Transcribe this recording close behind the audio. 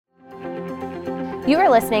You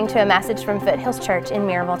are listening to a message from Foothills Church in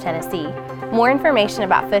Maryville, Tennessee. More information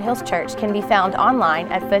about Foothills Church can be found online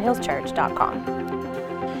at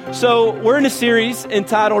foothillschurch.com. So we're in a series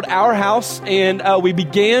entitled Our House, and we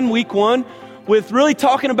began week one with really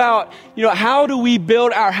talking about, how do we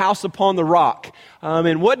build our house upon the rock?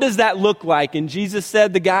 And what does that look like? And Jesus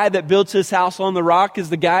said the guy that builds his house on the rock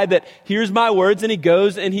is the guy that hears my words and he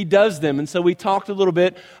goes and he does them. And so we talked a little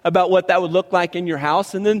bit about what that would look like in your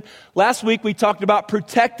house. And then last week we talked about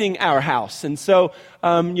protecting our house. And so,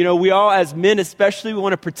 we all as men especially, we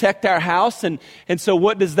want to protect our house. And so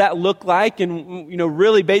what does that look like? And,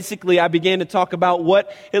 really basically I began to talk about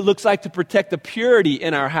what it looks like to protect the purity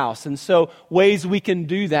in our house. And so ways we can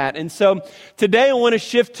do that. And so today I want to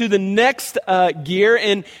shift to the next gear,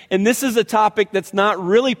 and this is a topic that's not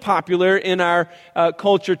really popular in our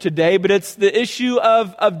culture today, but it's the issue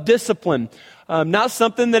of discipline. Not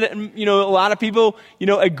something that, a lot of people,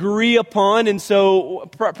 agree upon. And so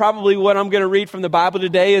probably what I'm going to read from the Bible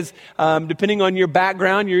today is, depending on your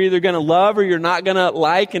background, you're either going to love or you're not going to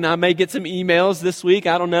like. And I may get some emails this week.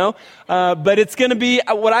 I don't know. But it's going to be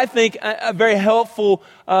what I think a very helpful,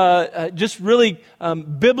 just really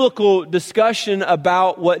biblical discussion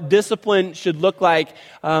about what discipline should look like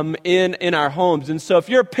in our homes. And so if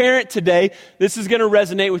you're a parent today, this is going to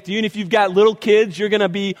resonate with you. And if you've got little kids, you're going to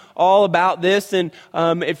be all about this. And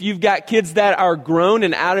if you've got kids that are grown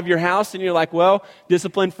and out of your house and you're like, well,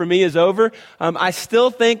 discipline for me is over, I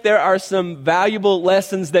still think there are some valuable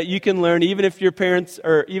lessons that you can learn even if your parents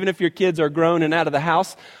or even if your kids are grown and out of the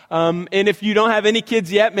house. And if you don't have any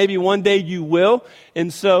kids yet, maybe one day you will.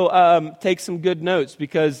 And so take some good notes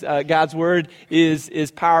because God's word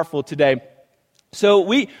is powerful today. So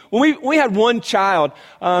when we had one child,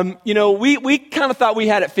 we kind of thought we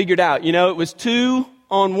had it figured out. It was 2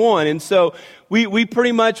 on 1. And so we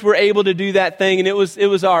pretty much were able to do that thing, and it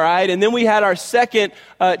was all right. And then we had our second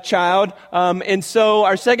child, and so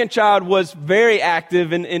our second child was very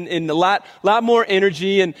active and a lot more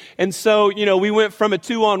energy. And so we went from a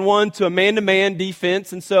 2 on 1 to a man-to-man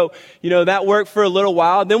defense, and so that worked for a little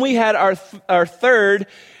while. Then we had our third.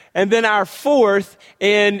 And then our fourth,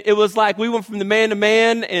 and it was like we went from the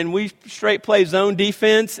man-to-man, and we straight play zone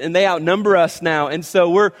defense, and they outnumber us now. And so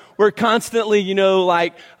we're constantly,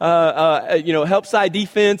 help side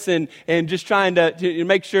defense and just trying to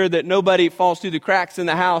make sure that nobody falls through the cracks in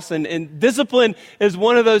the house. And discipline is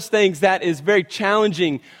one of those things that is very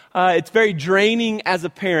challenging. It's very draining as a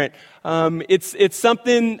parent. It's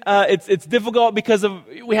something, it's difficult because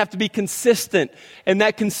we have to be consistent, and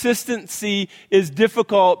that consistency is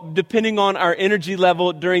difficult depending on our energy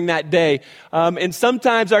level during that day. And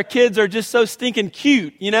sometimes our kids are just so stinking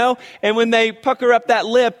cute, and when they pucker up that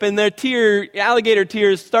lip and their alligator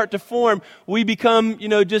tears start to form, we become,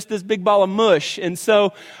 just this big ball of mush. And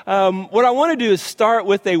so, what I want to do is start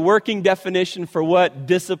with a working definition for what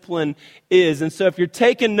discipline is. And so if you're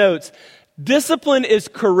taking notes, discipline is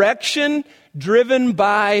correction driven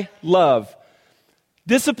by love.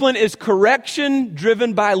 Discipline is correction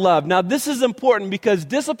driven by love. Now, this is important because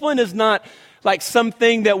discipline is not like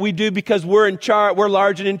something that we do because we're in charge, we're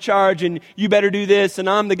large and in charge, and you better do this, and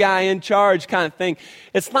I'm the guy in charge kind of thing.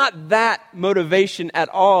 It's not that motivation at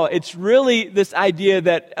all. It's really this idea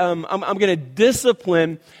that I'm going to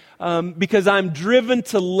discipline because I'm driven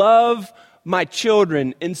to love my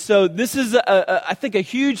children. And so this is, I think, a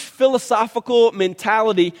huge philosophical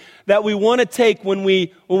mentality that we want to take when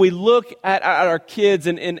we look at our kids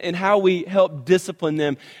and how we help discipline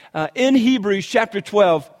them. In Hebrews chapter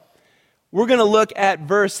 12, we're going to look at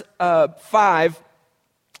verse 5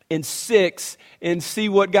 and 6 and see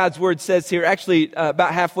what God's word says here. Actually,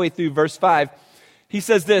 about halfway through verse 5, he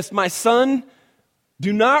says this: "My son,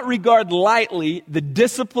 do not regard lightly the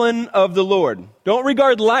discipline of the Lord." Don't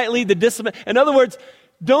regard lightly the discipline. In other words,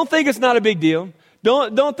 don't think it's not a big deal.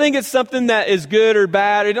 Don't think it's something that is good or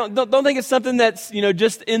bad. Or don't think it's something that's,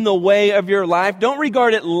 just in the way of your life. Don't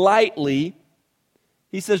regard it lightly.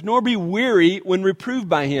 He says, "Nor be weary when reproved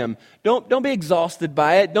by him." Don't be exhausted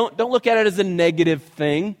by it. Don't look at it as a negative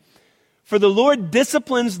thing. "For the Lord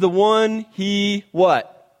disciplines the one he"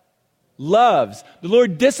 what? Loves. The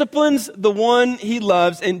Lord disciplines the one he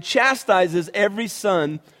loves and chastises every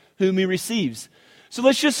son whom he receives. So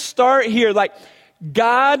let's just start here. Like,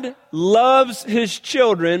 God loves his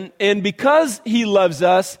children, and because he loves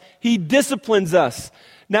us, he disciplines us.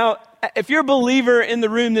 Now, if you're a believer in the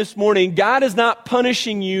room this morning, God is not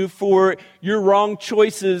punishing you for your wrong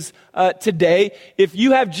choices today. If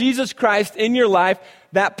you have Jesus Christ in your life,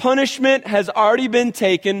 that punishment has already been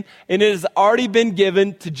taken, and it has already been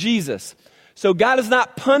given to Jesus. So God is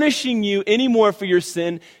not punishing you anymore for your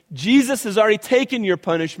sin. Jesus has already taken your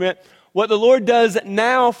punishment. what the Lord does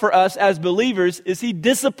now for us as believers is He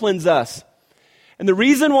disciplines us. And the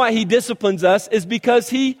reason why He disciplines us is because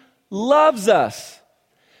He loves us.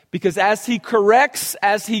 Because as He corrects,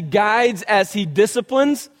 as He guides, as He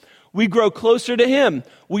disciplines, we grow closer to Him.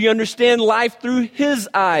 We understand life through His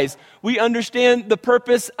eyes. We understand the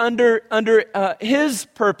purpose under His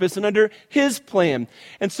purpose and under His plan.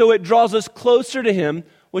 And so it draws us closer to Him,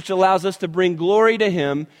 which allows us to bring glory to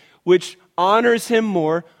Him, which honors Him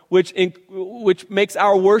more, which makes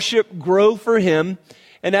our worship grow for Him.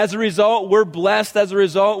 And as a result, we're blessed. As a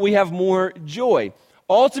result, we have more joy.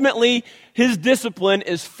 Ultimately, His discipline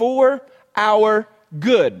is for our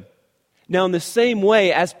good. Now, in the same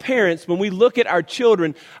way, as parents, when we look at our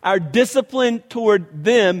children, our discipline toward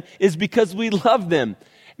them is because we love them.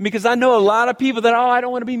 Because I know a lot of people that, I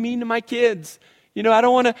don't want to be mean to my kids. I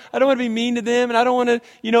don't want to be mean to them, and I don't want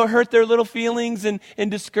to, hurt their little feelings and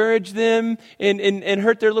discourage them and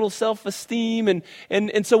hurt their little self-esteem.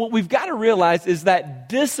 And so what we've got to realize is that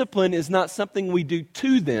discipline is not something we do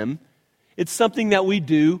to them. It's something that we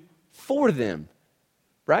do for them,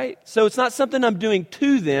 right? So it's not something I'm doing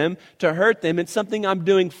to them to hurt them. It's something I'm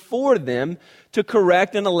doing for them to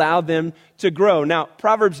correct and allow them to grow. Now,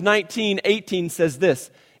 Proverbs 19:18 says this,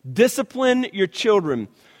 "Discipline your children,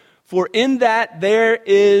 for in that there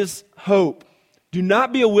is hope. Do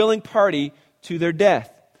not be a willing party to their death."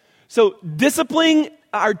 So disciplining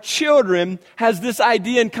our children has this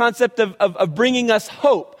idea and concept of bringing us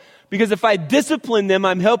hope. Because if I discipline them,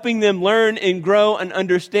 I'm helping them learn and grow and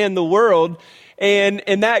understand the world.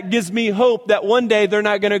 And that gives me hope that one day they're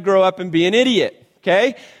not going to grow up and be an idiot.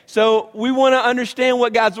 Okay? So we want to understand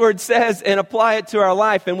what God's Word says and apply it to our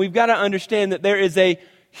life. And we've got to understand that there is a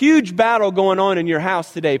huge battle going on in your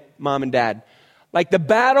house today, mom and dad. Like the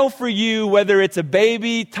battle for you, whether it's a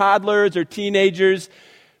baby, toddlers, or teenagers,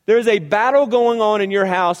 there's a battle going on in your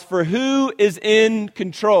house for who is in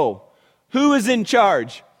control, who is in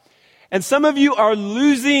charge. And some of you are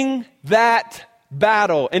losing that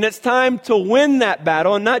battle. And it's time to win that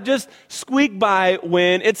battle and not just squeak by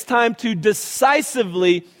win. It's time to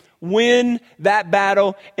decisively win that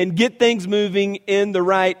battle and get things moving in the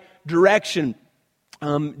right direction.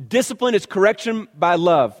 Discipline is correction by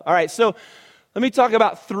love. All right, so let me talk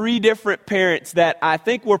about 3 different parents that I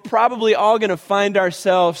think we're probably all going to find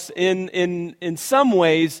ourselves in some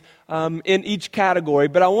ways in each category.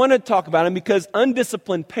 But I want to talk about them because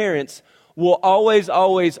undisciplined parents will always,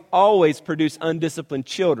 always, always produce undisciplined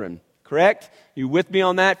children. Correct? You with me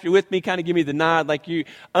on that? If you're with me, kind of give me the nod.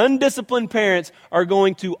 Undisciplined parents are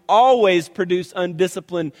going to always produce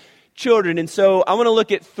undisciplined children. And so I want to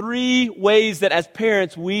look at 3 ways that as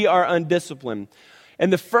parents we are undisciplined.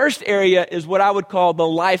 And the first area is what I would call the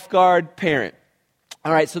lifeguard parent.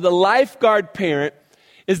 All right, so the lifeguard parent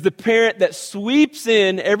is the parent that sweeps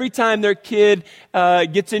in every time their kid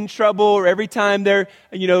gets in trouble or every time they're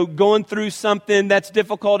going through something that's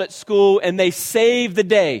difficult at school, and they save the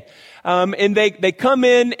day. And they come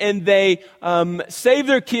in and they save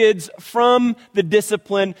their kids from the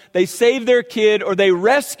discipline. They save their kid or they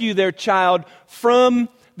rescue their child from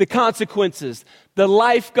the consequences. The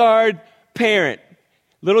lifeguard parent.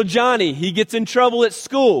 Little Johnny, he gets in trouble at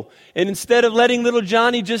school. And instead of letting little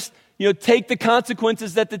Johnny just take the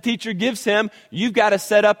consequences that the teacher gives him, you've got to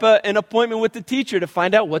set up an appointment with the teacher to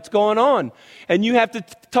find out what's going on. And you have to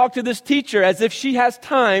talk to this teacher as if she has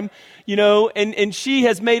time, and she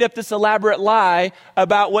has made up this elaborate lie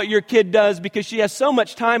about what your kid does because she has so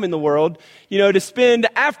much time in the world, to spend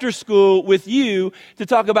after school with you to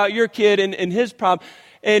talk about your kid and his problem.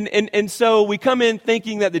 And so we come in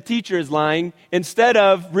thinking that the teacher is lying instead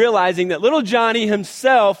of realizing that little Johnny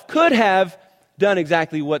himself could have done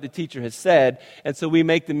exactly what the teacher has said. And so we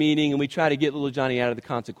make the meeting and we try to get little Johnny out of the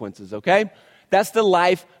consequences, okay? That's the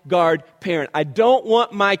lifeguard parent. I don't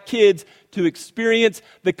want my kids to experience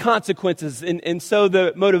the consequences. And so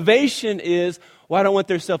the motivation is, well, I don't want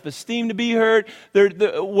their self-esteem to be hurt.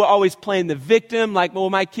 We're always playing the victim, like, well,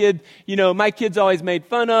 my kid's always made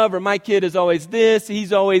fun of, or my kid is always this.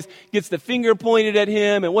 He's always gets the finger pointed at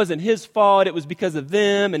him. It wasn't his fault. It was because of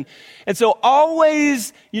them. And so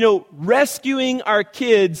always, rescuing our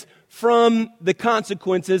kids from the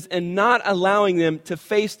consequences and not allowing them to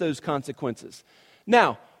face those consequences.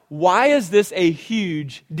 Now, why is this a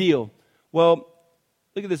huge deal? Well,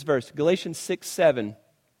 look at this verse. Galatians 6:7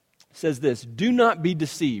 says this, "Do not be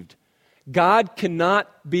deceived. God cannot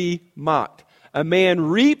be mocked. A man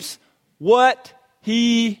reaps what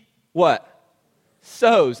he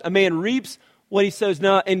sows. A man reaps what he sows."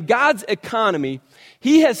 Now, in God's economy,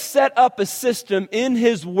 He has set up a system in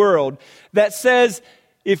His world that says,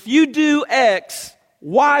 if you do X,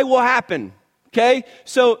 Y will happen. Okay?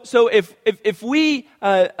 So if we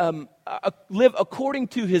live according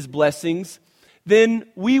to his blessings, then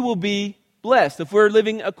we will be blessed. If we're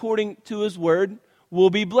living according to his word, we'll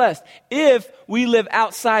be blessed. If we live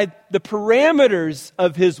outside the parameters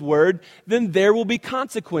of his word, then there will be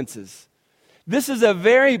consequences. This is a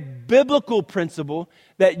very biblical principle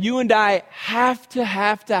that you and I have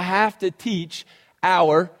to teach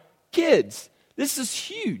our kids. This is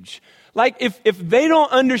huge. Like if they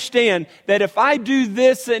don't understand that if I do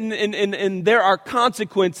this and there are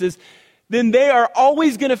consequences, then they are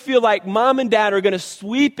always going to feel like mom and dad are going to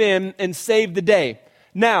sweep in and save the day.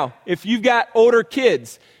 Now, if you've got older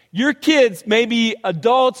kids, your kids may be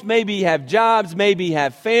adults, maybe have jobs, maybe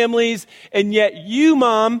have families, and yet you,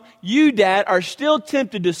 mom, you, dad, are still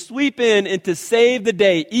tempted to sweep in and to save the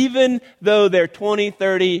day, even though they're 20,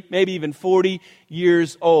 30, maybe even 40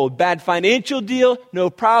 years old. Bad financial deal, no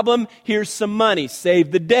problem. Here's some money,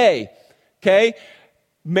 save the day. Okay?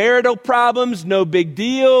 Marital problems, no big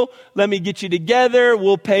deal. Let me get you together.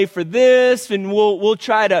 We'll pay for this, and we'll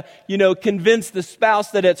try to, convince the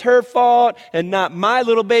spouse that it's her fault and not my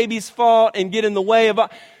little baby's fault, and get in the way of.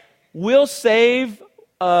 We'll save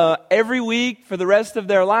every week for the rest of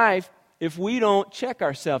their life if we don't check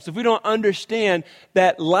ourselves, if we don't understand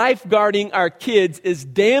that lifeguarding our kids is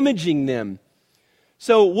damaging them.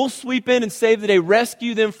 So we'll sweep in and save the day,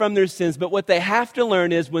 rescue them from their sins. But what they have to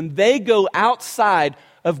learn is when they go outside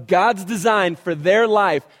of God's design for their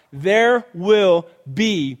life, there will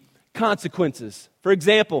be consequences. For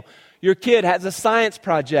example, your kid has a science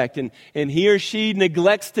project and he or she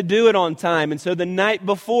neglects to do it on time. And so the night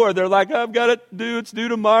before, they're like, I've got it due, it's due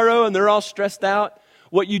tomorrow, and they're all stressed out.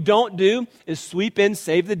 What you don't do is sweep in,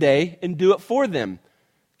 save the day, and do it for them.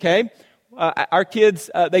 Okay? Our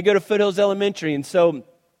kids, they go to Foothills Elementary, and so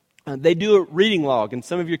they do a reading log, and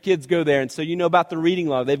some of your kids go there, and so you know about the reading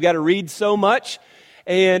log. They've got to read so much,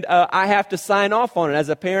 and I have to sign off on it. As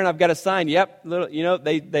a parent, I've got to sign,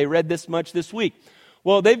 they read this much this week.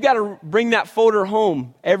 Well, they've got to bring that folder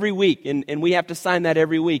home every week, and we have to sign that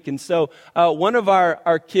every week. And so one of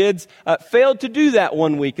our kids failed to do that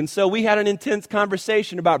one week, and so we had an intense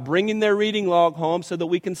conversation about bringing their reading log home so that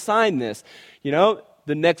we can sign this.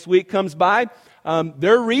 The next week comes by,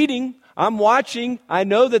 they're reading, I'm watching, I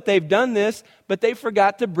know that they've done this, but they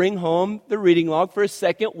forgot to bring home the reading log for a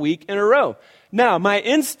second week in a row. Now, my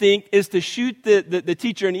instinct is to shoot the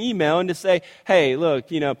teacher an email and to say, hey, look,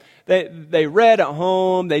 they read at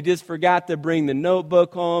home, they just forgot to bring the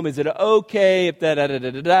notebook home, is it okay if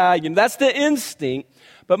da-da-da-da-da-da? That's the instinct.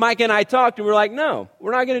 But Mike and I talked and we're like, no,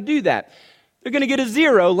 we're not going to do that. They're going to get a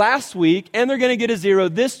 0 last week, and they're going to get a 0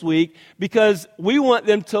 this week because we want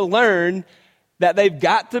them to learn that they've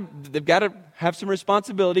got to have some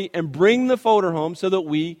responsibility and bring the folder home so that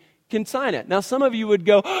we can sign it. Now, some of you would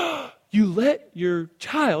go, oh, you let your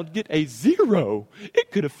child get a 0.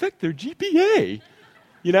 It could affect their GPA.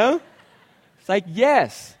 It's like,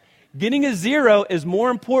 yes, getting a 0 is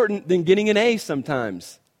more important than getting an A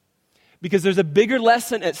sometimes because there's a bigger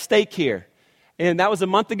lesson at stake here. And that was a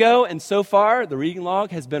month ago, and so far, the reading log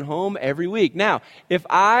has been home every week. Now, if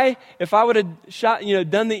I would have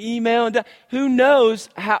done the email, and who knows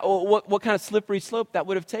what kind of slippery slope that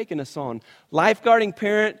would have taken us on. Lifeguarding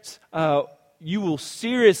parents, you will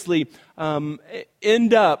seriously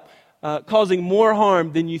end up causing more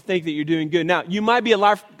harm than you think that you're doing good. Now, you might be a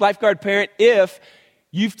lifeguard parent if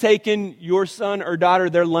you've taken your son or daughter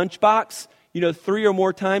their lunchbox, 3 or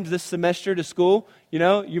more times this semester to school.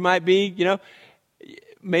 You might be,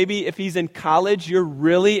 maybe if he's in college, you're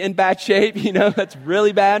really in bad shape. That's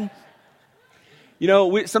really bad.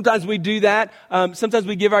 Sometimes we do that. Sometimes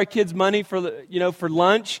we give our kids money for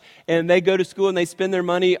lunch, and they go to school and they spend their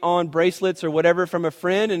money on bracelets or whatever from a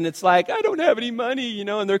friend, and it's like, I don't have any money,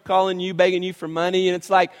 and they're calling you, begging you for money, and it's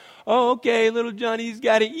like, oh, okay, little Johnny's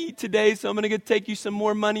got to eat today, so I'm going to take you some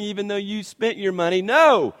more money even though you spent your money.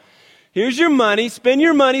 No, here's your money, spend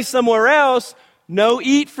your money somewhere else. No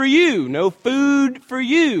eat for you, no food for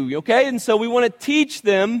you, okay? And so we want to teach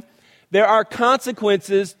them there are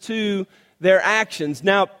consequences to their actions.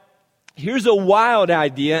 Now, here's a wild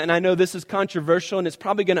idea, and I know this is controversial and it's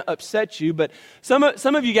probably going to upset you, but some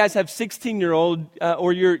of you guys have 16-year-old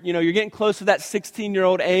or you're getting close to that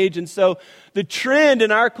 16-year-old age, and so the trend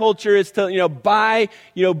in our culture is to buy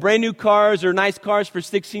brand new cars or nice cars for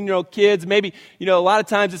 16-year-old kids. Maybe a lot of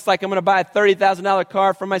times it's like I'm going to buy a $30,000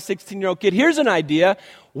 car for my 16-year-old kid. Here's an idea: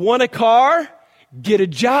 want a car? Get a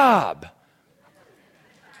job.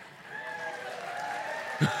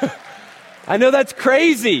 I know that's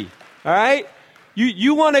crazy. All right?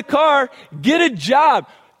 You want a car, get a job.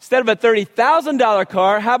 Instead of a $30,000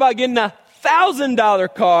 car, how about getting a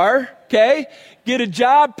 $1,000 car, okay? Get a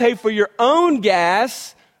job, pay for your own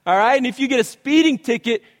gas, all right? And if you get a speeding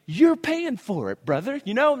ticket, you're paying for it, brother.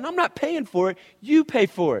 You know, I'm not paying for it. You pay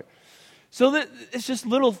for it. So it's just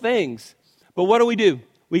little things. But what do?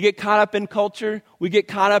 We get caught up in culture. We get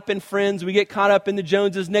caught up in friends. We get caught up in the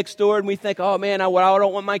Joneses next door, and we think, oh, man, I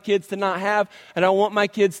don't want my kids to not have, and I don't want my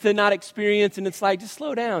kids to not experience. And it's like, just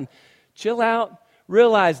slow down. Chill out.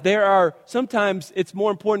 Realize sometimes it's more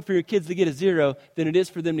important for your kids to get a 0 than it is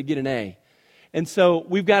for them to get an A. And so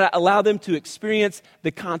we've got to allow them to experience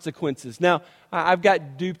the consequences. Now, I've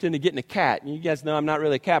got duped into getting a cat. You guys know I'm not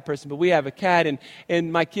really a cat person, but we have a cat,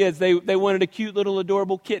 and my kids, they wanted a cute little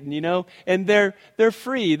adorable kitten, you know, and they're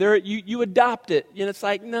free. You adopt it. You know, it's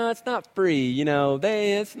like, no, it's not free, you know.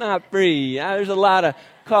 It's not free. There's a lot of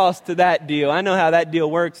cost to that deal. I know how that deal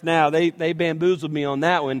works now. They bamboozled me on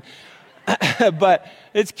that one. But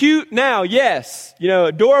it's cute now, yes. You know,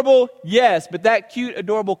 adorable, yes. But that cute,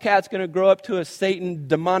 adorable cat's going to grow up to a Satan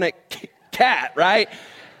demonic cat, right?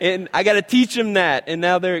 And I got to teach them that. And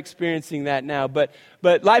now they're experiencing that now. But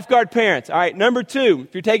lifeguard parents, all right, number 2,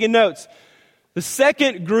 if you're taking notes. The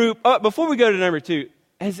second group, before we go to number 2,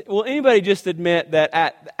 will anybody just admit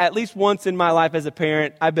that at least once in my life as a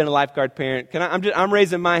parent, I've been a lifeguard parent? I'm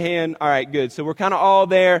raising my hand. All right, good. So we're kind of all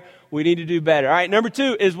there. We need to do better. All right, number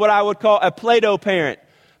 2 is what I would call a Play-Doh parent.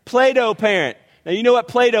 Play-Doh parent. Now, you know what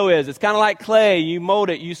Play-Doh is. It's kind of like clay. You mold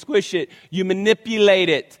it, you squish it, you manipulate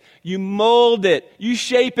it, you mold it, you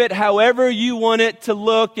shape it however you want it to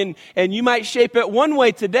look, and you might shape it one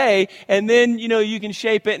way today, and then, you know, you can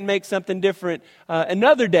shape it and make something different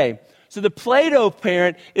another day. So the Play-Doh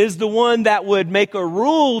parent is the one that would make a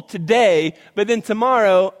rule today, but then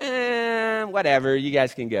tomorrow, whatever, you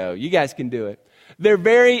guys can go. You guys can do it. They're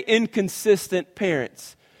very inconsistent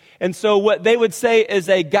parents. And so what they would say is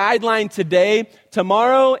a guideline today,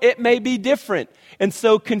 tomorrow it may be different. And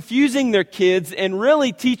so confusing their kids and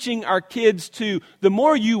really teaching our kids to, the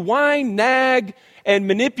more you whine, nag, and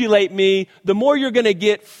manipulate me, the more you're going to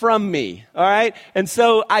get from me, all right? And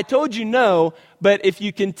so I told you no, but if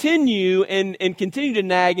you continue and continue to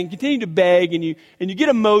nag and continue to beg and you get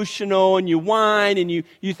emotional and you whine and you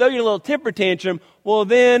throw your little temper tantrum, well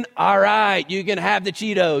then, all right, you can have the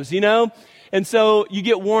Cheetos, you know? And so you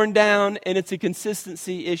get worn down, and it's a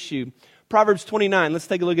consistency issue. Proverbs 29, let's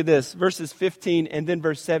take a look at this, verses 15 and then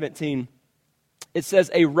verse 17. It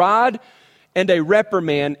says, a rod and a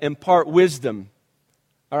reprimand impart wisdom.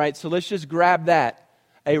 All right, so let's just grab that.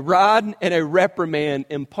 A rod and a reprimand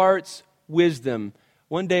imparts wisdom.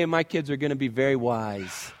 One day my kids are going to be very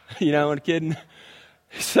wise. You know, I'm kidding.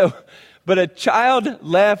 But a child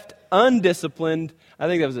left undisciplined, I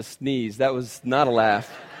think that was a sneeze. That was not a laugh.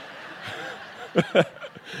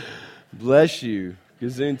 Bless you.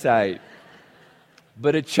 Gesundheit.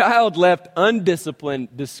 But a child left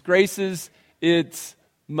undisciplined disgraces its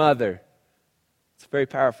mother. It's a very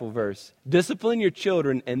powerful verse. Discipline your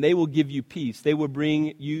children, and they will give you peace. They will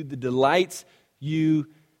bring you the delights you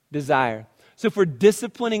desire. So if we're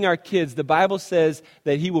disciplining our kids, the Bible says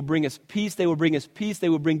that He will bring us peace. They will bring us peace. They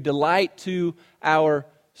will bring delight to our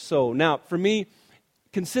soul. Now, for me,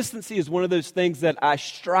 consistency is one of those things that I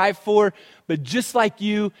strive for, but just like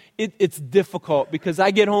you, it's difficult because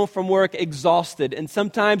I get home from work exhausted, and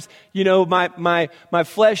sometimes, you know, my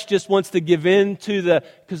flesh just wants to give in to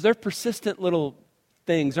because they're persistent little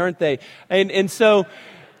things, aren't they? And so,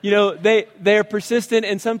 you know, they're persistent,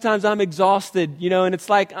 and sometimes I'm exhausted, you know, and it's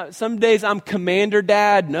like some days I'm commander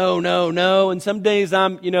dad, no, and some days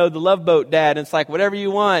I'm, you know, the Love Boat dad, and it's like whatever you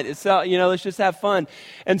want, it's, you know, let's just have fun.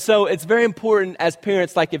 And so it's very important as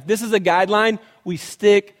parents, like if this is a guideline, we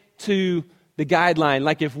stick to the guideline.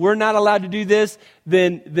 Like if we're not allowed to do this,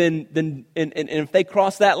 then and if they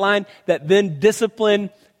cross that line, that then discipline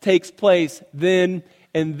takes place then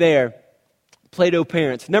and there. Play-Doh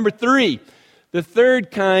parents. Number 3. The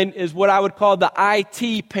third kind is what I would call the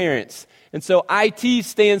IT parents. And so IT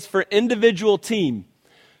stands for individual team.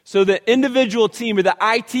 So the individual team or the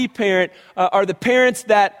IT parent are the parents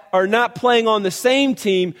that are not playing on the same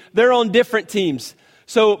team. They're on different teams.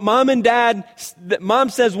 So mom and dad, mom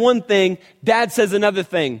says one thing, dad says another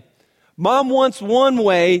thing. Mom wants one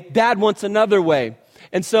way, dad wants another way.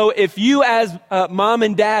 And so if you as mom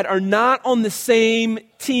and dad are not on the same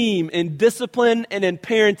team in discipline and in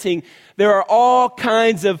parenting, there are all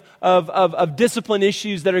kinds of discipline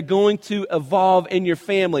issues that are going to evolve in your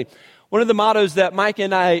family. One of the mottos that Mike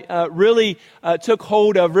and I really took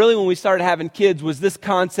hold of really when we started having kids was this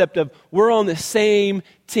concept of we're on the same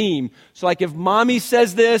team. So like if mommy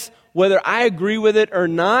says this, whether I agree with it or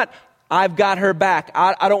not, I've got her back.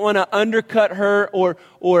 I don't want to undercut her or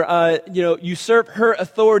usurp her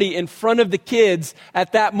authority in front of the kids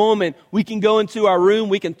at that moment. We can go into our room.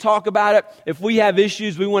 We can talk about it. If we have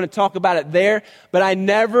issues, we want to talk about it there. But I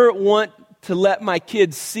never want to let my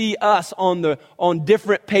kids see us on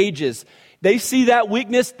different pages. They see that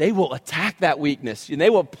weakness, they will attack that weakness. And they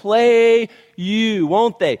will play you,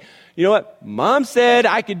 won't they? You know what? Mom said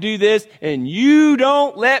I could do this, and you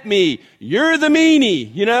don't let me. You're the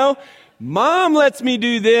meanie, you know? Mom lets me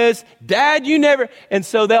do this. Dad, you never. And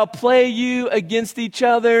so they'll play you against each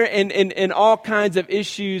other, and all kinds of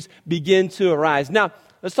issues begin to arise. Now,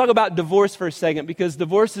 let's talk about divorce for a second, because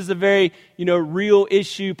divorce is a very, real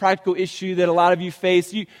issue, practical issue that a lot of you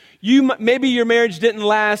face. You maybe your marriage didn't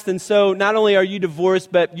last, and so not only are you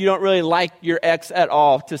divorced, but you don't really like your ex at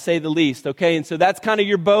all, to say the least, okay? And so that's kind of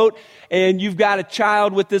your boat, and you've got a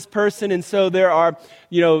child with this person, and so there are,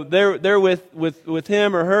 they're with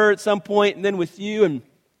him or her at some point, and then with you, and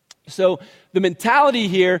so the mentality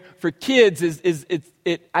here for kids is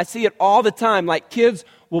I see it all the time. Like, kids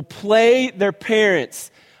will play their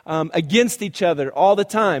parents against each other all the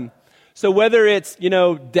time. So whether it's,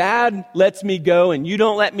 Dad lets me go and you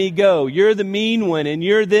don't let me go, you're the mean one and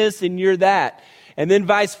you're this and you're that. And then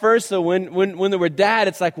vice versa, when they were dad,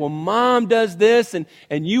 it's like, well, Mom does this and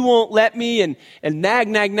you won't let me and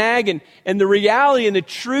nag. And the reality and the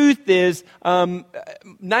truth is, 9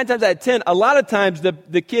 times out of 10, a lot of times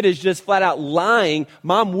the kid is just flat out lying.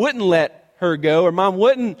 Mom wouldn't let her go, or Mom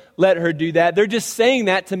wouldn't let her do that. They're just saying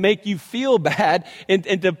that to make you feel bad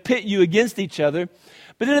and to pit you against each other.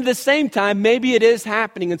 But then at the same time, maybe it is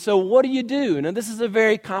happening. And so what do you do? Now, this is a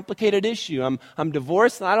very complicated issue. I'm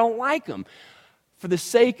divorced and I don't like them. For the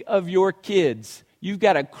sake of your kids, you've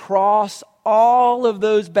got to cross all of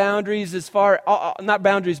those boundaries not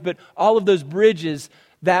boundaries, but all of those bridges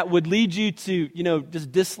that would lead you to,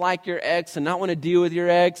 just dislike your ex and not want to deal with your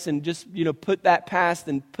ex and just, put that past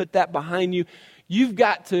and put that behind you. You've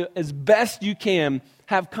got to, as best you can,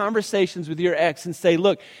 have conversations with your ex and say,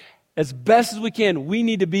 look, as best as we can, we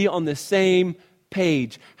need to be on the same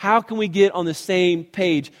page. How can we get on the same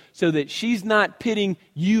page so that she's not pitting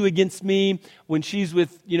you against me when she's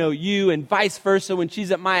with, you, and vice versa? When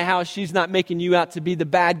she's at my house, she's not making you out to be the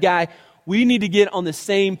bad guy. We need to get on the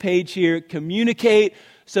same page here, communicate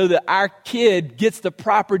so that our kid gets the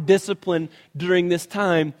proper discipline during this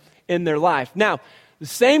time in their life. Now, the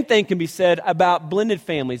same thing can be said about blended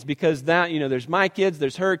families, because now, there's my kids,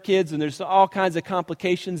 there's her kids, and there's all kinds of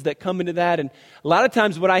complications that come into that. And a lot of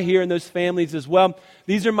times what I hear in those families is, well,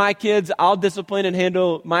 these are my kids, I'll discipline and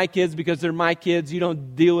handle my kids because they're my kids. You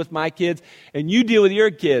don't deal with my kids, and you deal with your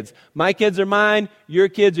kids. My kids are mine, your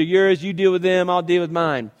kids are yours, you deal with them, I'll deal with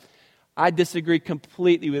mine. I disagree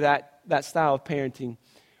completely with that style of parenting.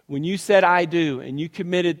 When you said I do and you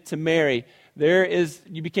committed to marry,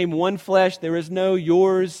 you became one flesh. There is no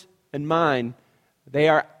yours and mine. They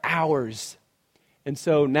are ours. And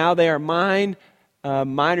so now they are mine.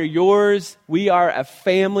 Mine are yours. We are a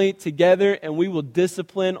family together, and we will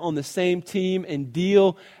discipline on the same team and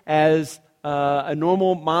deal as a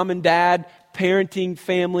normal mom and dad parenting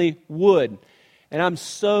family would. And I'm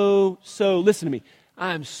so, listen to me,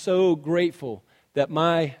 I'm so grateful that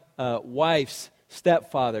my wife's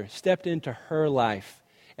stepfather stepped into her life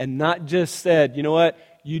and not just said, you know what,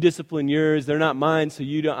 you discipline yours, they're not mine, so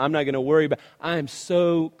I'm not going to worry about it. I am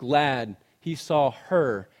so glad he saw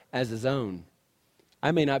her as his own.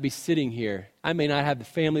 I may not be sitting here. I may not have the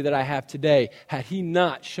family that I have today had he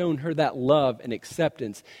not shown her that love and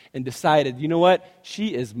acceptance and decided, you know what,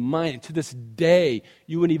 she is mine. To this day,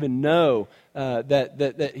 you wouldn't even know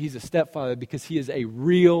that he's a stepfather, because he is a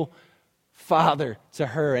real father to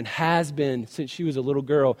her and has been since she was a little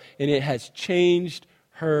girl, and it has changed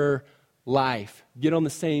her life. Get on the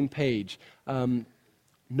same page. No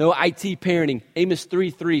IT parenting. Amos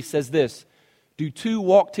 3:3 says this: do two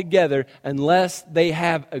walk together unless they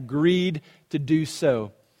have agreed to do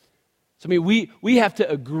so? So we have to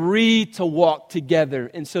agree to walk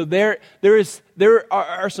together. And so there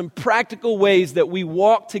are some practical ways that we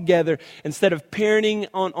walk together. Instead of parenting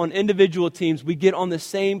on individual teams, we get on the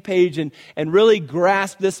same page and really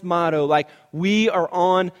grasp this motto, like we are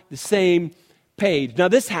on the same page. Now,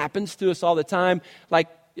 this happens to us all the time. Like,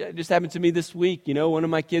 it just happened to me this week. One of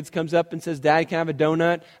my kids comes up and says, Dad, can I have a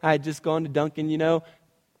donut? I had just gone to Dunkin',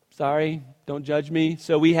 Sorry, don't judge me.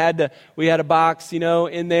 So we had a box,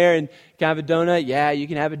 in there, and can I have a donut? Yeah, you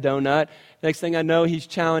can have a donut. Next thing I know, he's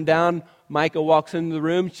chowing down. Micah walks into the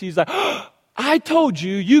room. She's like, oh, I told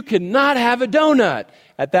you cannot have a donut.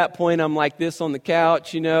 At that point, I'm like this on the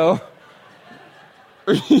couch,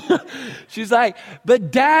 She's like,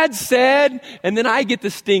 but Dad said, and then I get the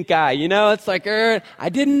stink eye, it's like, I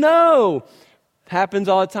didn't know. It happens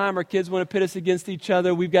all the time. Our kids want to pit us against each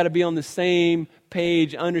other. We've got to be on the same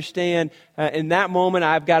page, understand. In that moment,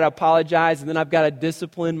 I've got to apologize, and then I've got to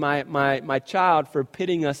discipline my child for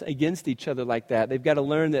pitting us against each other like that. They've got to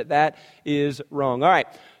learn that is wrong. All right,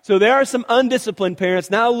 so there are some undisciplined parents.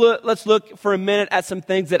 Now let's look for a minute at some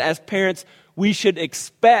things that as parents we should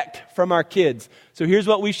expect from our kids. So here's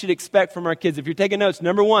what we should expect from our kids. If you're taking notes,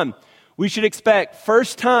 number one, we should expect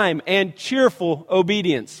first time and cheerful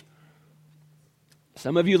obedience.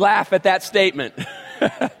 Some of you laugh at that statement.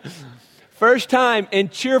 First time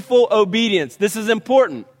and cheerful obedience. This is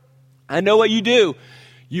important. I know what you do.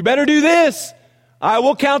 You better do this. I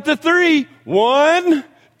will count to 3. 1,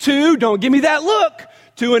 2, don't give me that look.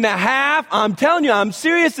 2.5, I'm telling you, I'm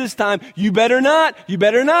serious this time. You better not.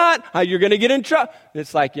 You're going to get in trouble.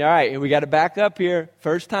 It's like, all right, we got to back up here.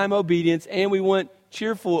 First time obedience, and we want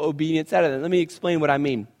cheerful obedience out of that. Let me explain what I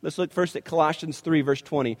mean. Let's look first at Colossians 3, verse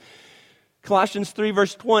 20. Colossians 3,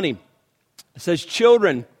 verse 20. It says,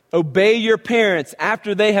 children, obey your parents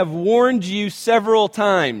after they have warned you several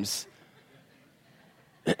times.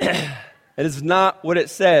 That is not what it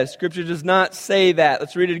says. Scripture does not say that.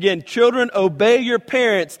 Let's read it again. Children, obey your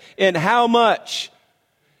parents in how much?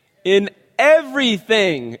 In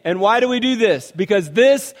everything. And why do we do this? Because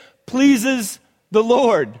this pleases the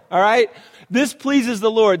Lord. All right? This pleases the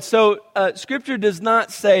Lord. So Scripture does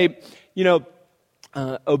not say,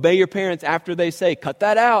 obey your parents after they say, cut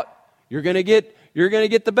that out. You're going to get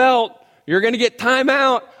the belt. You're going to get time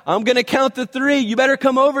out. I'm going to count to 3. You better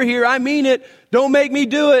come over here. I mean it. Don't make me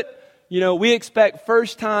do it. We expect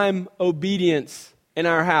first-time obedience in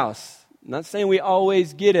our house. I'm not saying we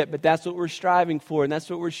always get it, but that's what we're striving for, and that's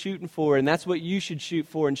what we're shooting for, and that's what you should shoot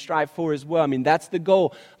for and strive for as well. I mean, that's the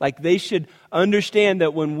goal. Like, they should understand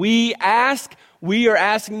that when we ask, we are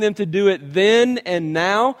asking them to do it then and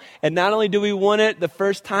now. And not only do we want it the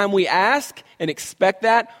first time we ask and expect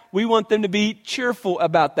that, we want them to be cheerful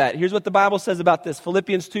about that. Here's what the Bible says about this.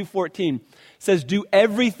 Philippians 2:14 says, do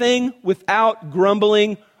everything without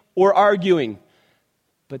grumbling or arguing.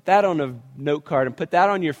 Put that on a note card and put that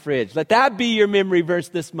on your fridge. Let that be your memory verse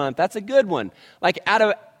this month. That's a good one. Like, out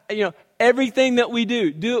of, everything that we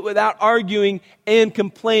do it without arguing and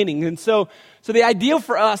complaining. And so the ideal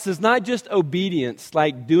for us is not just obedience,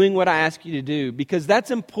 like doing what I ask you to do, because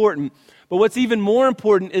that's important. But what's even more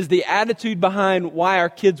important is the attitude behind why our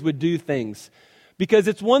kids would do things. Because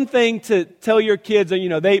it's one thing to tell your kids,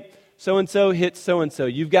 so-and-so hit so-and-so.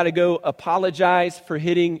 You've got to go apologize for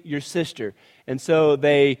hitting your sister. And so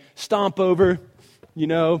they stomp over,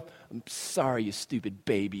 I'm sorry, you stupid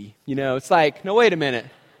baby. It's like, no, wait a minute.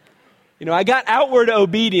 I got outward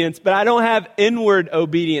obedience, but I don't have inward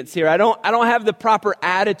obedience here. I don't have the proper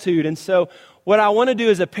attitude. And so what I want to do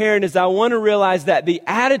as a parent is I want to realize that the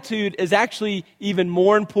attitude is actually even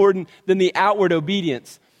more important than the outward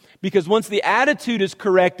obedience. Because once the attitude is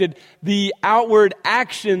corrected, the outward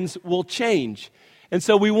actions will change. And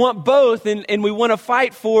so we want both, and we want to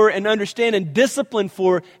fight for and understand and discipline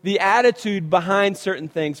for the attitude behind certain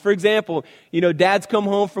things. For example, dad's come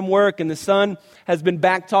home from work and the son has been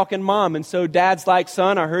back talking mom. And so dad's like,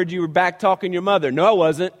 son, I heard you were back talking your mother. No, I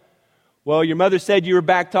wasn't. Well, your mother said you were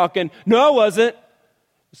back talking. No, I wasn't.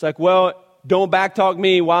 It's like, well, don't back talk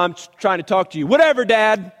me while I'm trying to talk to you. Whatever,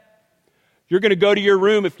 Dad. You're going to go to your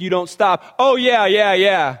room if you don't stop. Oh,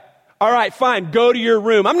 yeah. All right, fine, go to your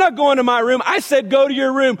room. I'm not going to my room. I said go to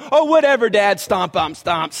your room. Oh, whatever, Dad. Stomp,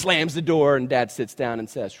 slams the door, and Dad sits down and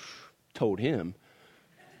says, told him.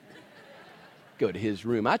 Go to his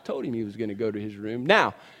room. I told him he was going to go to his room.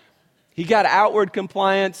 Now, he got outward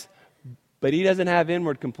compliance, but he doesn't have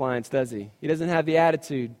inward compliance, does he? He doesn't have the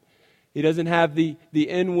attitude. He doesn't have the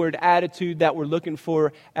inward attitude that we're looking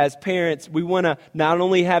for as parents. We want to not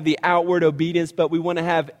only have the outward obedience, but we want to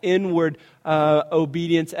have inward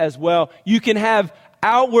obedience as well. You can have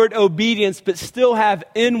outward obedience, but still have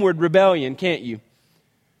inward rebellion, can't you?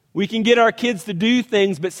 We can get our kids to do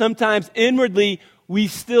things, but sometimes inwardly we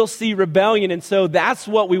still see rebellion. And so that's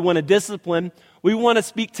what we want to discipline. We want to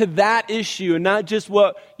speak to that issue and not just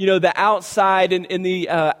what, the outside and the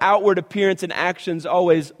outward appearance and actions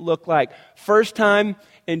always look like. First time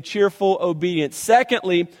and cheerful obedience.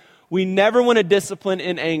 Secondly, we never want to discipline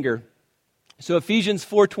in anger. So Ephesians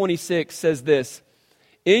 4:26 says this,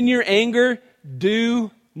 in your anger, do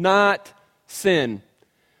not sin.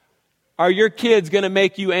 Are your kids going to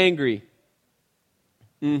make you angry?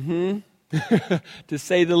 To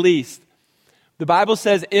say the least. The Bible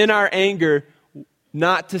says in our anger,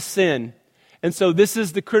 not to sin. And so this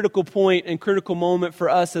is the critical point and critical moment for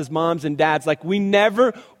us as moms and dads. Like, we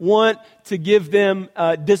never want to give them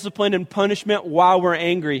discipline and punishment while we're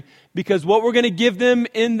angry, because what we're going to give them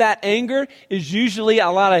in that anger is usually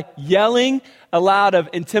a lot of yelling, a lot of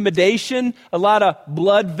intimidation, a lot of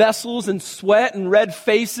blood vessels and sweat and red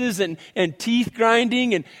faces and teeth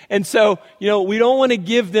grinding. And so, we don't want to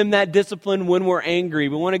give them that discipline when we're angry.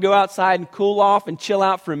 We want to go outside and cool off and chill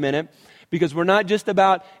out for a minute. Because we're not just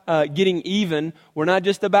about getting even. We're not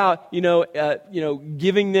just about,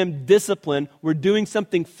 giving them discipline. We're doing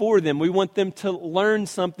something for them. We want them to learn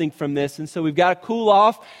something from this. And so we've got to cool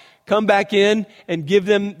off, come back in, and give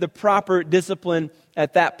them the proper discipline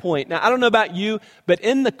at that point. Now, I don't know about you, but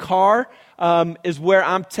in the car is where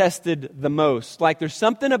I'm tested the most. Like, there's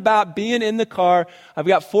something about being in the car. I've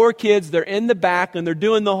got 4 kids. They're in the back, and they're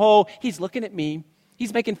doing the whole, he's looking at me.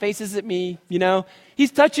 He's making faces at me,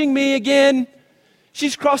 He's touching me again.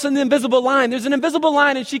 She's crossing the invisible line. There's an invisible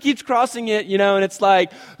line, and she keeps crossing it, and it's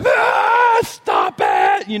like, stop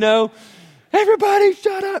it, Everybody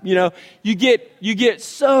shut up, You get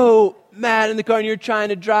so mad in the car, and you're trying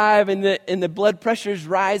to drive, and the blood pressure's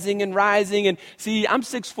rising and rising. And see, I'm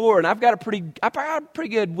 6'4", and I've got a pretty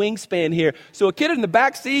good wingspan here. So a kid in the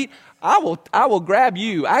back seat, I will grab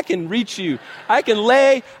you. I can reach you. I can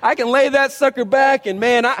lay that sucker back, and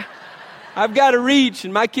man, I've got to reach,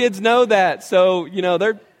 and my kids know that. So,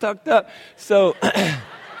 they're tucked up. So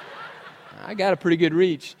I got a pretty good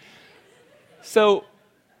reach. So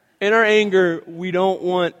in our anger, we don't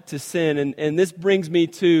want to sin. And this brings me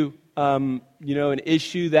to, an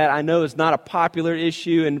issue that I know is not a popular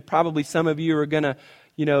issue, and probably some of you are going to,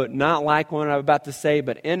 not like what I'm about to say,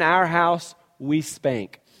 but in our house, we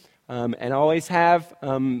spank. And always have,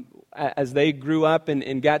 as they grew up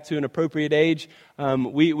and got to an appropriate age,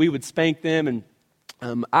 we would spank them. And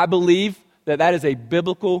I believe that is a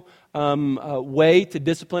biblical way to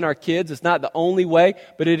discipline our kids. It's not the only way,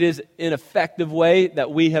 but it is an effective way that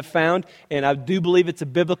we have found. And I do believe it's a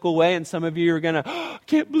biblical way. And some of you are going to, I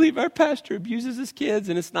can't believe our pastor abuses his kids.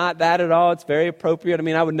 And it's not that at all. It's very appropriate. I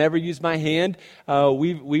mean, I would never use my hand.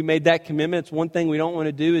 We made that commitment. It's one thing we don't want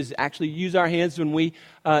to do is actually use our hands when we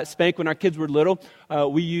spank. When our kids were little,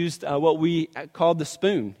 we used what we called the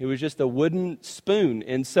spoon. It was just a wooden spoon.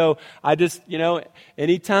 And so I just,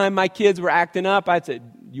 anytime my kids were acting up, I'd say,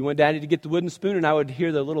 you want Daddy to get the wooden spoon? And I would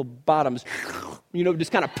hear the little bottoms,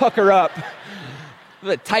 just kind of pucker up.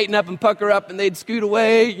 They'd tighten up and pucker up, and they'd scoot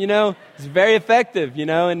away, It's very effective,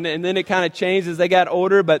 and then it kind of changed as they got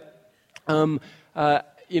older. But, the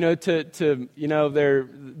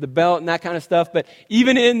belt and that kind of stuff. But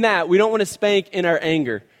even in that, we don't want to spank in our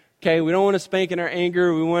anger. Okay, we don't want to spank in our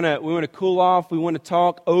anger. We want to cool off. We want to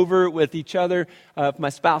talk over with each other. If my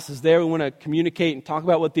spouse is there, we want to communicate and talk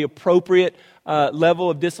about what the appropriate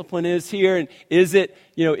level of discipline is here. And is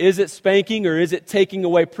it spanking, or is it taking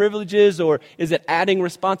away privileges, or is it adding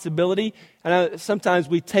responsibility? I know sometimes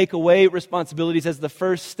we take away responsibilities as the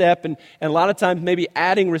first step, and a lot of times maybe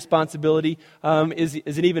adding responsibility is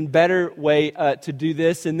an even better way to do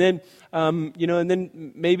this. And then, and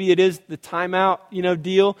then maybe it is the timeout,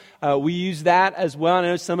 deal. We use that as well. I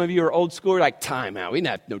know some of you are old school, like timeout. We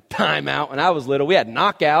didn't have no timeout when I was little. We had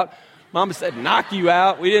knockout. Mama said knock you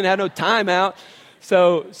out. We didn't have no timeout.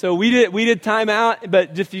 So we did timeout,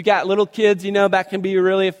 but if you got little kids, that can be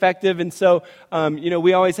really effective. And so,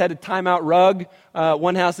 we always had a timeout rug.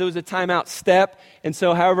 One house, it was a timeout step. And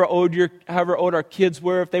so however old our kids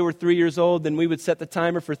were, if they were 3 years old, then we would set the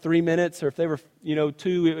timer for 3 minutes. Or if they were,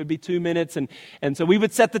 2, it would be 2 minutes. And so we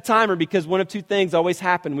would set the timer because one of two things always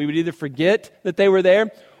happened. We would either forget that they were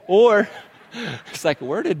there, or it's like,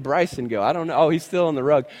 where did Bryson go? I don't know. Oh, he's still on the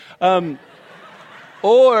rug.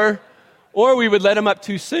 Or we would let them up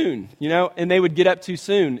too soon, and they would get up too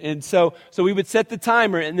soon. And so we would set the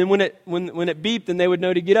timer, and then when it beeped, then they would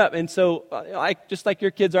know to get up. And so, just like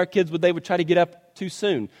your kids, our kids they would try to get up too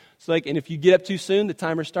soon. So and if you get up too soon, the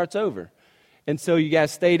timer starts over. And so you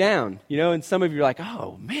guys stay down, and some of you are like,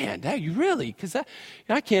 oh man, Dad, you really? Because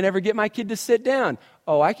I can't ever get my kid to sit down.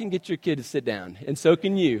 Oh, I can get your kid to sit down, and so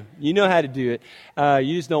can you. You know how to do it.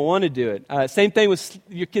 You just don't want to do it. Same thing with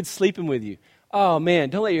your kids sleeping with you. Oh, man,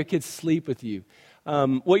 don't let your kids sleep with you.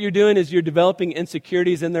 What you're doing is you're developing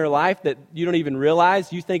insecurities in their life that you don't even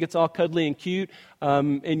realize. You think it's all cuddly and cute,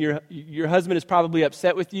 and your husband is probably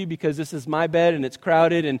upset with you because this is my bed and it's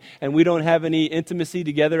crowded, and we don't have any intimacy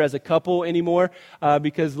together as a couple anymore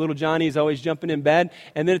because little Johnny is always jumping in bed.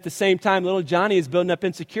 And then at the same time, little Johnny is building up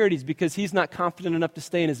insecurities because he's not confident enough to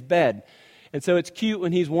stay in his bed. And so it's cute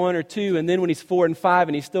when he's 1 or 2, and then when he's 4 and 5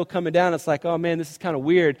 and he's still coming down, it's like, oh man, this is kind of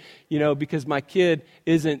weird, because my kid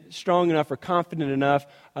isn't strong enough or confident enough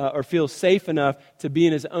or feel safe enough to be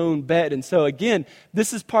in his own bed. And so again,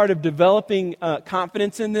 this is part of developing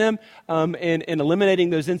confidence in them and eliminating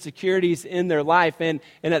those insecurities in their life. And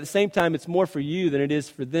at the same time, it's more for you than it is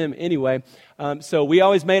for them anyway. So we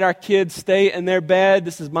always made our kids stay in their bed.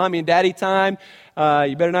 This is mommy and daddy time.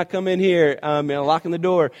 You better not come in here, locking the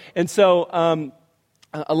door. And so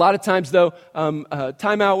a lot of times, though,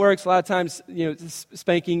 timeout works. A lot of times,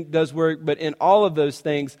 spanking does work. But in all of those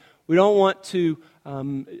things, we don't want to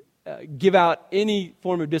give out any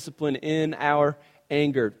form of discipline in our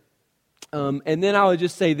anger. And then I would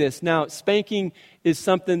just say this. Now, spanking is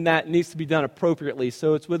something that needs to be done appropriately.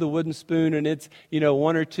 So it's with a wooden spoon, and it's,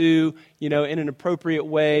 one or two, in an appropriate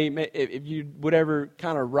way. If you, whatever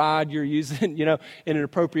kind of rod you're using, in an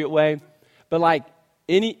appropriate way. But like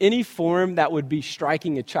any form that would be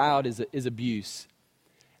striking a child is abuse.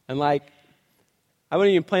 And like, I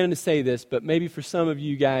wasn't even planning to say this, but maybe for some of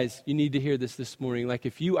you guys, you need to hear this morning. Like,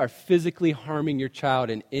 if you are physically harming your child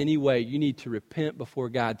in any way, you need to repent before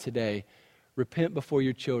God today. Repent before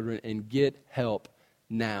your children and get help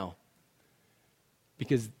now.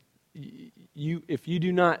 Because if you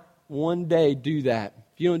do not one day do that,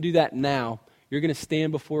 if you don't do that now, you're going to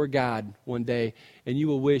stand before God one day and you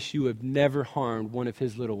will wish you have never harmed one of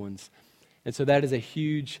his little ones. And so that is a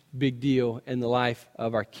huge, big deal in the life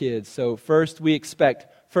of our kids. So first, we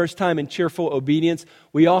expect first time in cheerful obedience.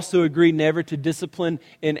 We also agree never to discipline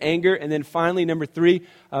in anger. And then finally, number 3,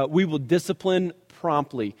 we will discipline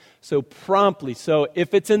promptly. So promptly. So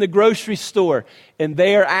if it's in the grocery store and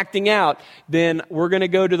they are acting out, then we're going to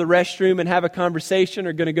go to the restroom and have a conversation,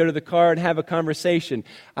 or going to go to the car and have a conversation.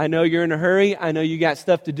 I know you're in a hurry. I know you got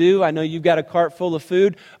stuff to do. I know you've got a cart full of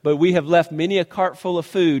food, but we have left many a cart full of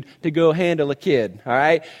food to go handle a kid. All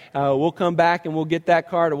right. We'll come back and we'll get that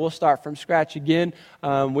cart, or we'll start from scratch again.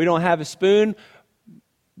 We don't have a spoon.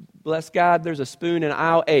 Bless God, there's a spoon in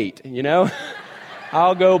aisle 8,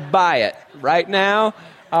 I'll go buy it right now.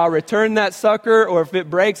 I'll return that sucker, or if it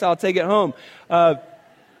breaks, I'll take it home. But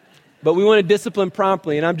we want to discipline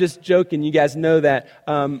promptly, and I'm just joking. You guys know that.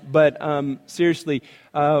 But seriously,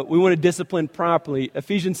 we want to discipline promptly.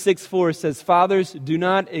 Ephesians 6:4 says, "Fathers, do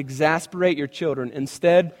not exasperate your children.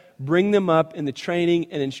 Instead, bring them up in the training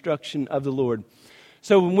and instruction of the Lord."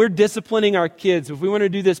 So when we're disciplining our kids, if we want to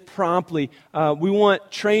do this promptly, we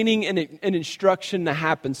want training and instruction to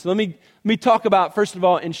happen. So let me talk about, first of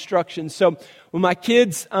all, instruction. So when my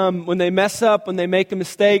kids, when they mess up, when they make a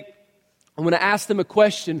mistake, I'm going to ask them a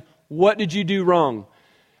question: what did you do wrong?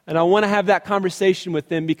 And I want to have that conversation with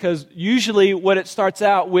them, because usually what it starts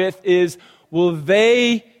out with is, well,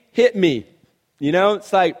 they hit me.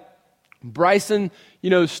 It's like, Bryson,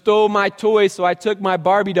 stole my toy, so I took my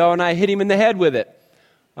Barbie doll and I hit him in the head with it.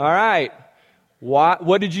 All right.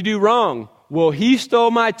 What did you do wrong? Well, he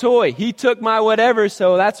stole my toy. He took my whatever,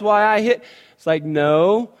 so that's why I hit. It's like,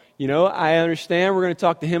 no, I understand. We're going to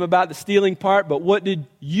talk to him about the stealing part, but what did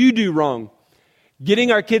you do wrong?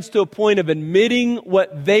 Getting our kids to a point of admitting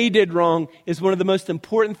what they did wrong is one of the most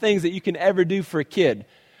important things that you can ever do for a kid.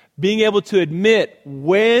 Being able to admit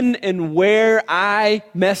when and where I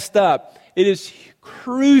messed up. It is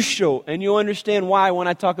crucial, and you'll understand why when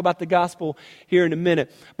I talk about the gospel here in a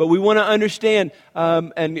minute. But we want to understand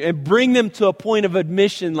and bring them to a point of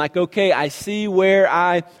admission, like, okay, I see where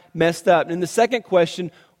I messed up. And the second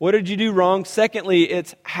question, what did you do wrong? Secondly,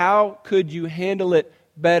 it's how could you handle it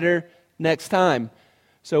better next time?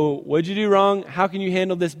 So what did you do wrong? How can you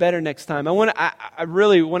handle this better next time? I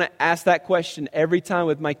really want to ask that question every time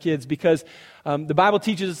with my kids, because the Bible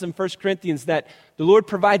teaches us in 1 Corinthians that the Lord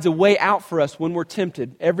provides a way out for us when we're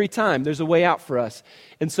tempted. Every time there's a way out for us.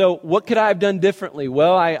 And so what could I have done differently?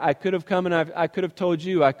 Well, I could have come and I could have told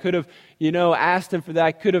you. I could have, asked him for that.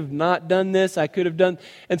 I could have not done this. I could have done.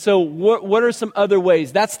 And so what are some other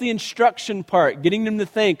ways? That's the instruction part, getting them to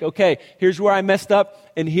think, okay, here's where I messed up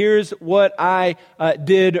and here's what I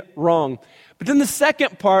did wrong. But then the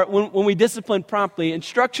second part, when we discipline promptly,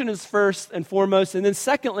 instruction is first and foremost. And then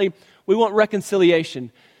secondly, we want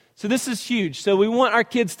reconciliation. So this is huge. So we want our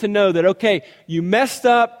kids to know that, okay, you messed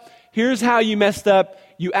up. Here's how you messed up.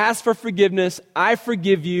 You asked for forgiveness. I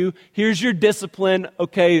forgive you. Here's your discipline.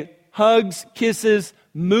 Okay, hugs, kisses,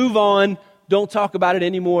 move on. Don't talk about it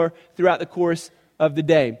anymore throughout the course of the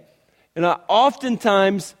day. And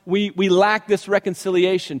oftentimes, we lack this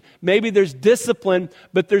reconciliation. Maybe there's discipline,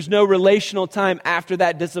 but there's no relational time after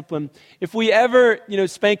that discipline. If we ever,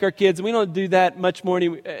 spank our kids, and we don't do that much more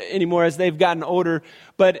anymore as they've gotten older,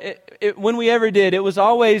 but when we ever did, it was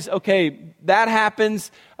always, okay, that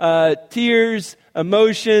happens, tears,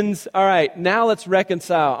 emotions. All right, now let's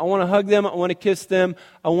reconcile. I want to hug them. I want to kiss them.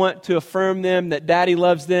 I want to affirm them that Daddy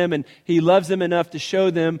loves them and He loves them enough to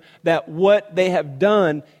show them that what they have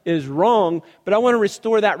done is wrong, but I want to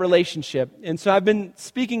restore that relationship. And so I've been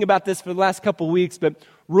speaking about this for the last couple of weeks, but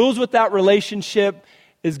rules without relationship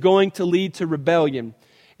is going to lead to rebellion.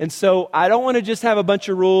 And so I don't want to just have a bunch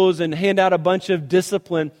of rules and hand out a bunch of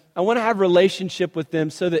discipline. I want to have relationship with them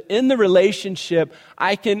so that in the relationship,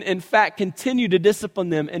 I can, in fact, continue to discipline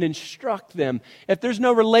them and instruct them. If there's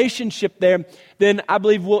no relationship there, then I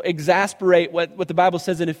believe we'll exasperate what the Bible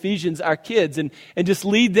says in Ephesians, our kids, and just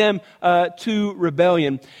lead them to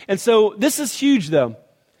rebellion. And so this is huge, though.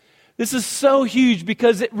 This is so huge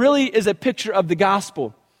because it really is a picture of the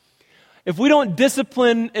gospel. If we don't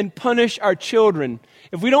discipline and punish our children,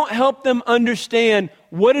 if we don't help them understand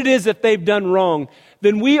what it is that they've done wrong,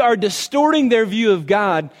 then we are distorting their view of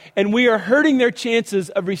God and we are hurting their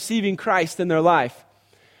chances of receiving Christ in their life.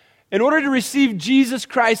 In order to receive Jesus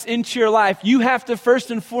Christ into your life, you have to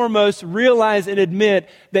first and foremost realize and admit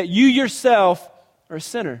that you yourself are a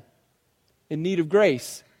sinner in need of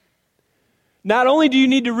grace. Not only do you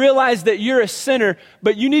need to realize that you're a sinner,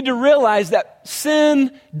 but you need to realize that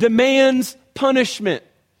sin demands punishment.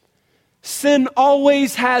 Sin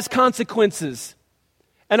always has consequences.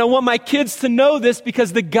 And I want my kids to know this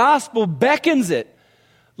because the gospel beckons it.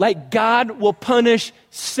 Like God will punish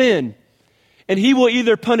sin. And He will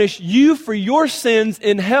either punish you for your sins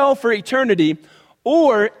in hell for eternity,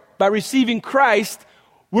 or by receiving Christ,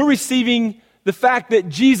 we're receiving the fact that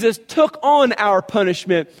Jesus took on our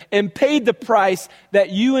punishment and paid the price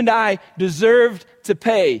that you and I deserved to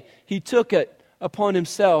pay. He took it upon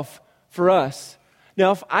Himself for us.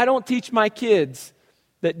 Now, if I don't teach my kids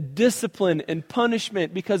that discipline and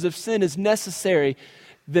punishment because of sin is necessary,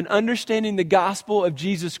 then understanding the gospel of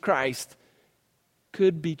Jesus Christ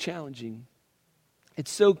could be challenging.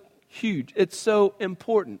 It's so huge. It's so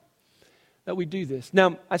important that we do this.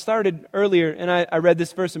 Now, I started earlier and I read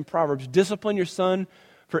this verse in Proverbs. Discipline your son,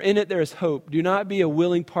 for in it there is hope. Do not be a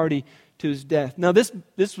willing party to his death. Now, this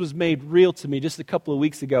was made real to me just a couple of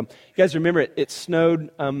weeks ago. You guys remember it snowed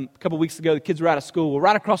a couple of weeks ago. The kids were out of school. Well,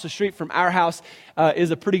 right across the street from our house is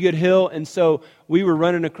a pretty good hill, and so we were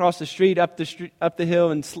running across the street, up the hill,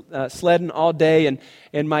 and sledding all day.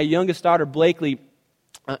 And my youngest daughter, Blakely,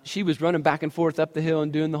 she was running back and forth up the hill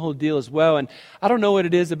and doing the whole deal as well. And I don't know what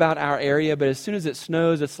it is about our area, but as soon as it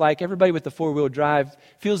snows, it's like everybody with the four-wheel drive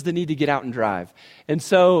feels the need to get out and drive. And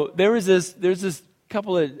so there's this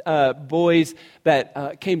couple of boys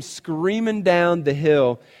that came screaming down the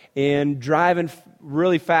hill and driving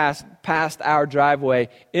really fast past our driveway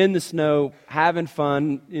in the snow, having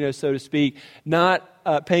fun, so to speak, not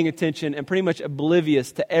paying attention and pretty much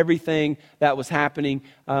oblivious to everything that was happening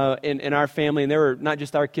in our family. And there were not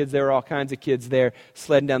just our kids, there were all kinds of kids there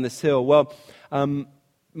sledding down this hill. Well,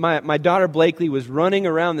 my daughter Blakely was running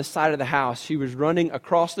around the side of the house. She was running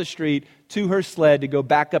across the street to her sled to go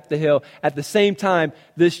back up the hill. At the same time,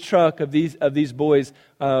 this truck of these boys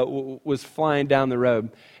was flying down the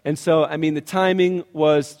road. And so, the timing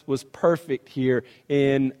was perfect here.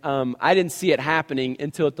 And I didn't see it happening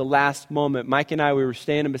until at the last moment. Mike and I, we were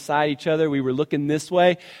standing beside each other. We were looking this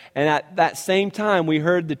way. And at that same time, we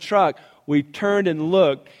heard the truck. We turned and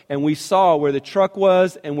looked, and we saw where the truck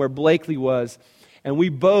was and where Blakely was. And we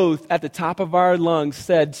both, at the top of our lungs,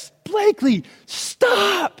 said, "Blakely,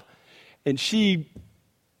 stop!" And she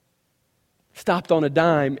stopped on a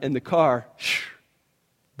dime, and the car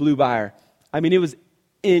blew by her. It was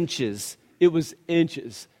inches. It was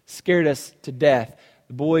inches. Scared us to death.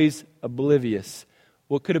 The boys oblivious.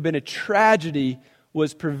 What could have been a tragedy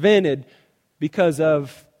was prevented because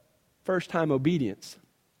of first-time obedience.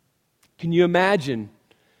 Can you imagine?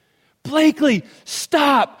 "Blakely,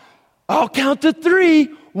 stop! I'll count to 3.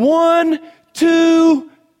 1,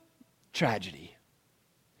 2, tragedy."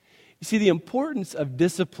 You see, the importance of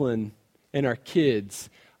discipline in our kids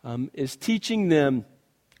is teaching them,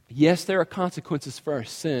 yes, there are consequences for our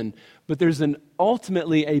sin, but there's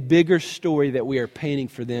ultimately a bigger story that we are painting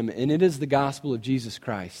for them, and it is the gospel of Jesus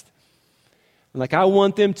Christ. I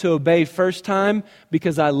want them to obey first time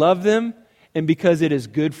because I love them and because it is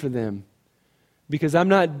good for them. Because I'm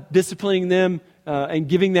not disciplining them and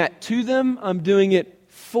giving that to them, I'm doing it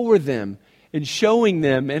for them and showing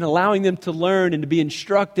them and allowing them to learn and to be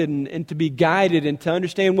instructed and to be guided and to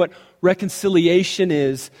understand what reconciliation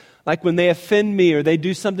is. Like when they offend me or they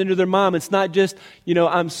do something to their mom, it's not just,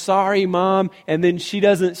 "I'm sorry, Mom," and then she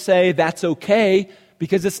doesn't say, "That's okay,"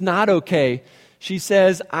 because it's not okay. She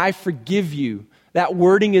says, "I forgive you." That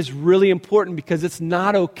wording is really important because it's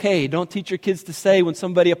not okay. Don't teach your kids to say when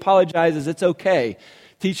somebody apologizes, "It's okay."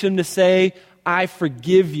 Teach them to say, I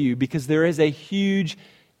forgive you, because there is a huge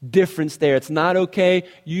difference there. It's not okay.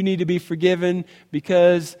 You need to be forgiven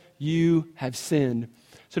because you have sinned.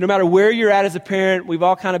 So no matter where you're at as a parent, we've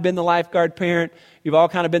all kind of been the lifeguard parent. You've all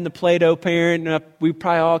kind of been the Play-Doh parent. We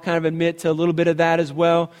probably all kind of admit to a little bit of that as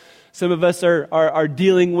well. Some of us are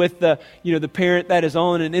dealing with the parent that is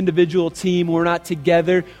on an individual team. We're not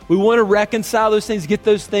together. We want to reconcile those things, get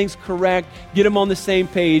those things correct, get them on the same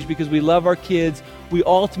page because we love our kids. We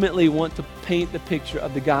ultimately want to paint the picture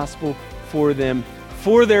of the gospel for them,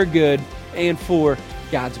 for their good, and for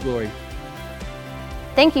God's glory.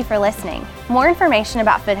 Thank you for listening. More information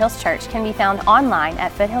about Foothills Church can be found online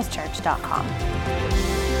at foothillschurch.com.